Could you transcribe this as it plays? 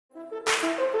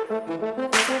But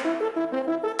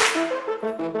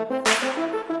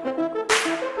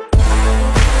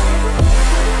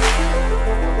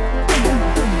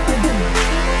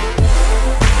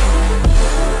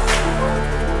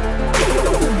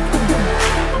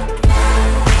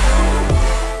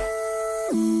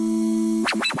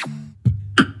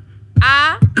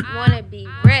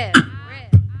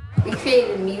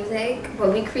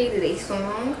we created a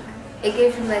song. It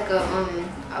gives you like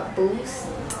a boost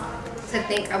to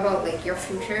think about like your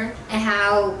future and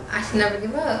how I should never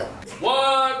give up.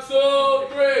 1, 2, 3.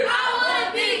 I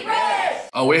wanna be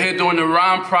rich. We're here doing the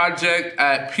Rhyme Project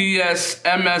at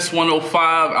PSMS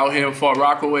 105 out here in Fort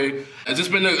Rockaway. It's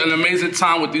just been an amazing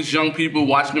time with these young people,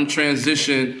 watching them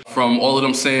transition from all of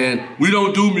them saying, we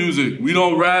don't do music, we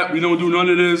don't rap, we don't do none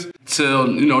of this,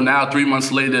 till, you know, now 3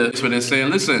 months later, so they're saying,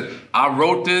 listen, I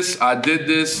wrote this, I did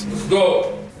this, let's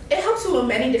go. It helps you in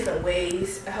many different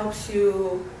ways. It helps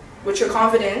you with your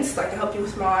confidence, like it helped you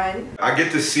with mine. I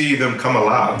get to see them come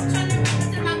alive.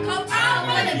 I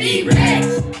wanna be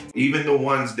rich. Even the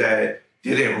ones that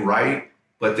didn't write,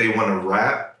 but they want to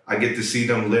rap, I get to see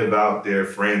them live out their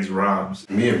friends' rhymes.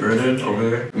 Me and Brendan over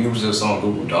here, we was just on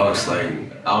Google Docs, like,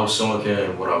 I was showing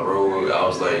him what I wrote. I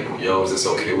was like, yo, is this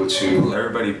okay with you?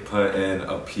 Everybody put in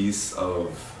a piece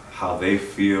of how they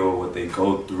feel, what they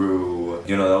go through.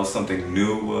 You know, that was something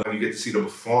new. You get to see the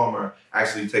performer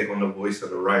actually take on the voice of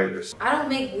the writers. I don't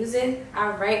make music, I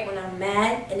write when I'm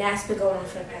mad, and that's been going on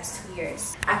for the past 2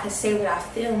 years. I can say what I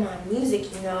feel in my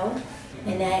music, you know,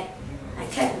 and that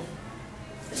kept me.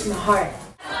 It's my heart.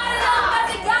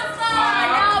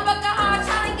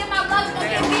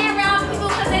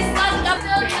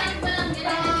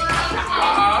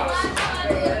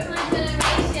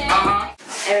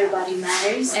 Everybody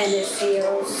matters, and it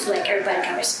feels like everybody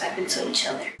can respect into each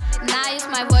other. Now I use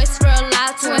my voice real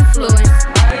loud to influence.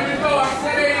 Here we go, I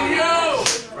say yo!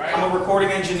 I'm a recording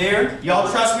engineer.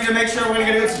 Y'all trust me to make sure we're gonna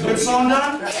get a good song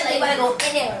done? You gotta go in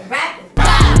there and rap it.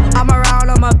 I'm around,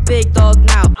 I'm a big dog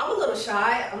now. I'm a little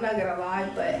shy, I'm not gonna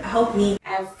lie, but it helped me.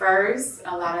 At first,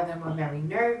 a lot of them were very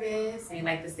nervous. They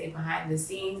like to stay behind the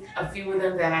scenes. A few of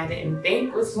them that I didn't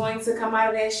think was going to come out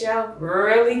of that show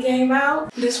really came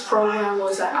out. This program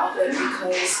was an outlet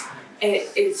because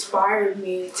it inspired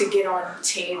me to get on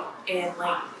tape and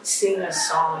like sing a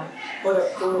song with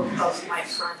a group of my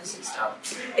friends and stuff.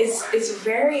 It's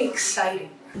very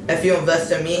exciting. If you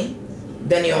invest in me,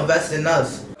 then you invest in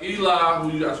us. Eli,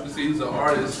 who you guys can see, he's an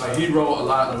artist. Like, he wrote a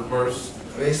lot of verse.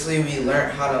 Basically, we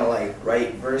learned how to like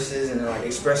write verses and like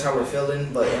express how we're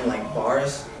feeling, but in like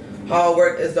bars. How it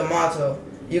worked is the motto.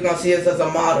 You're gonna see us as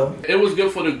a model. It was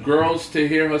good for the girls to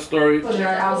hear her story.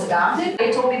 I was adopted.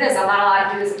 They told me this, I'm not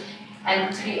allowed to do this.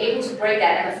 And to be able to break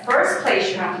that, in the first place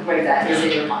you have to break that is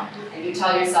in your mind. And you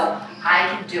tell yourself, I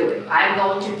can do it. I'm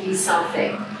going to be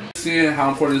something. Seeing how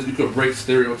important it is we could break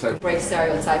stereotypes. Break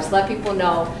stereotypes. Let people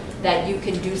know that you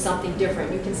can do something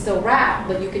different. You can still rap,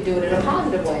 but you can do it in a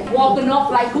positive way. Walking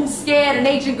off like who's scared, an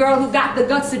Asian girl who got the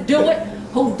guts to do it,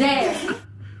 who dares.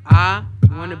 I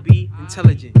want to be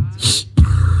intelligent.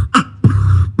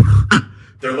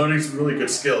 They're learning some really good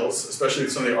skills, especially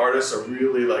some of the artists are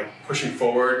really like pushing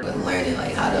forward. But learning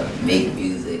like how to make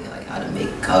music, like how to make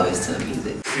covers to the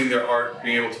music. Seeing their art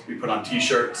being able to be put on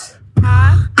t-shirts.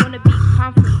 I want to be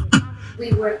confident.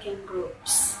 We work in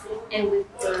groups and we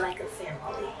feel like a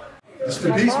family. It's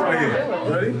the piece right here.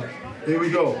 Ready? Here we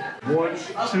go. 1,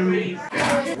 2.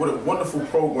 What a wonderful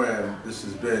program this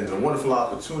has been. A wonderful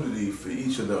opportunity for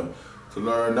each of them to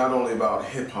learn not only about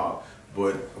hip-hop,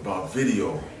 but about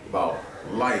video, about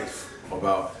life,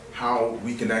 about how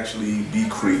we can actually be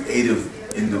creative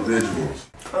individuals.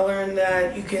 I learned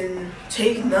that you can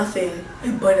take nothing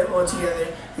and put it all together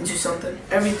into something.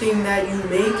 Everything that you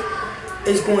make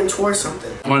is going towards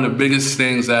something. One of the biggest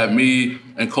things that me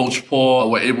and Coach Paul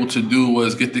were able to do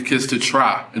was get the kids to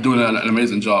try and doing an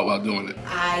amazing job while doing it.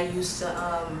 I used to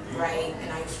write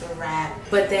and I used to rap,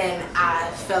 but then I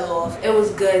fell off. It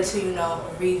was good to, you know,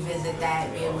 revisit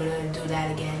that, be able to do that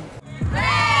again.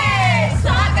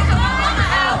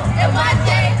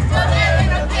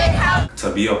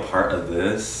 To be a part of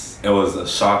this, it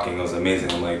was shocking, it was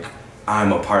amazing. I'm like,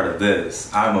 I'm a part of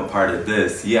this, I'm a part of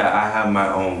this. Yeah, I have my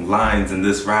own lines in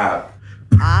this rap.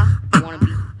 I want to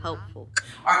be helpful.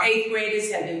 Our 8th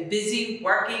graders have been busy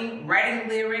working, writing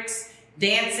lyrics,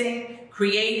 dancing,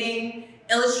 creating,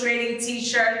 illustrating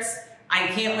t-shirts. I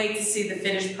can't wait to see the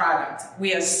finished product.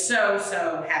 We are so,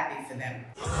 so happy for them.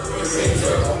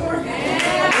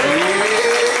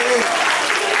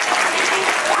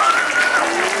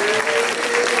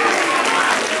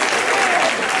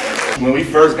 When we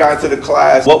first got into the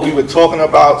class, what we were talking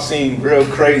about seemed real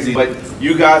crazy, but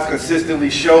you guys consistently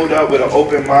showed up with an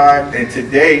open mind, and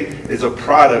today is a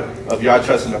product of y'all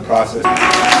trusting the process.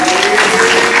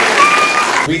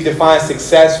 We define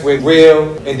success with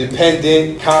real,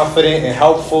 independent, confident, and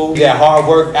helpful. That hard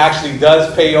work actually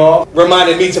does pay off.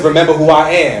 Reminded me to remember who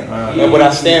I am and what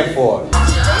I stand for.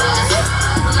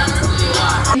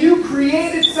 You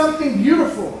created something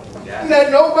beautiful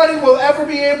that nobody will ever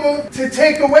be able to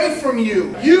take away from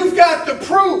you. You've got the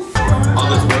proof. All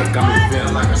this work got me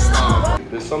feeling like a star.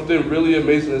 There's something really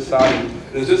amazing inside you.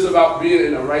 It's just about being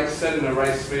in the right set, in the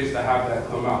right space to have that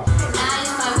come out.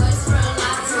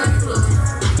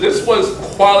 This was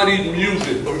quality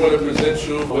music. We're going to present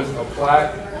you with a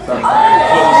plaque.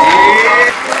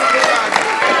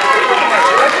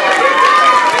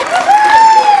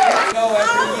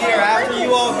 Every year after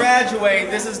you all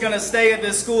graduate, this is going to stay at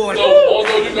this school. So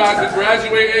although you guys are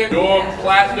graduating, your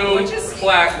platinum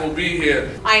plaque will be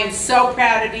here. I am so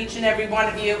proud of each and every one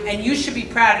of you, and you should be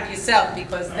proud of yourself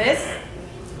because this,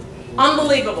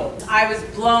 unbelievable. I was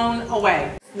blown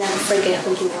away. Never forget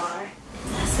who you are.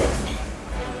 That's it.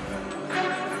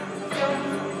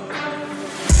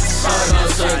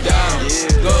 Sun down,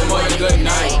 good morning, good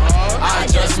night. I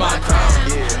adjust my crown,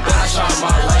 then I shine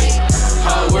my light.